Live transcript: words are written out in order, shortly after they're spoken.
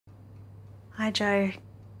Hi, Joe.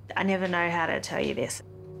 I never know how to tell you this.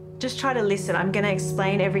 Just try to listen. I'm going to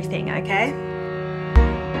explain everything, okay?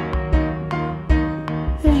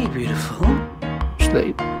 Very beautiful.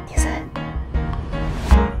 Sleep. Is it?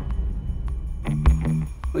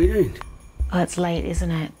 What are you doing? Well, it's late,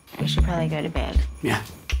 isn't it? We should probably go to bed. Yeah.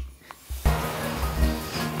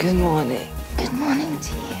 Good morning. Good morning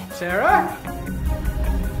to you. Sarah?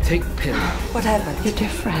 Take the pill. What happened? You're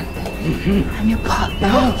different. I'm your partner.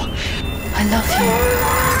 No. I love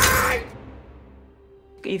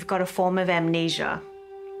you. You've got a form of amnesia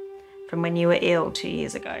from when you were ill 2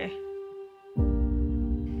 years ago.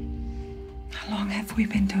 How long have we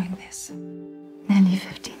been doing this? Nearly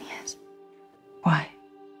 15 years. Why?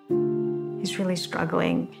 He's really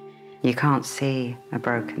struggling. You can't see a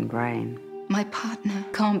broken brain. My partner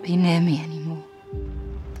can't be near me anymore.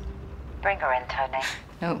 Bring her in, Tony.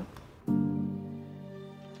 No.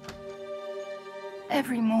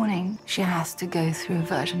 Every morning, she has to go through a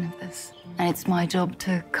version of this. And it's my job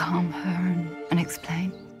to calm her and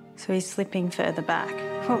explain. So he's slipping further back.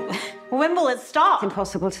 Well, when will it stop? It's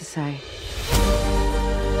impossible to say.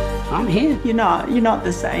 I'm here. You're not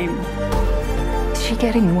the same. Is she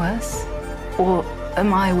getting worse? Or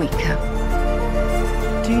am I weaker?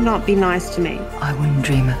 Do not be nice to me. I wouldn't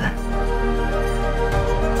dream of it.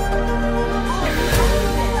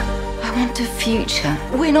 I want a future.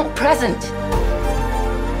 We're not present.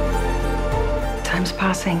 Time's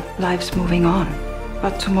passing, life's moving on.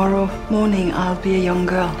 But tomorrow morning, I'll be a young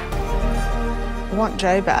girl. I want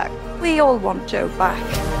Joe back. We all want Joe back.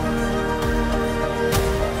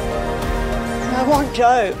 I want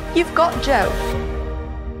Joe. You've got Joe.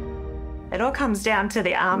 It all comes down to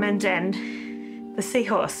the almond and the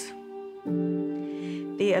seahorse.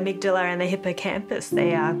 The amygdala and the hippocampus,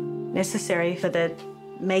 they are necessary for the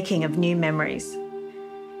making of new memories.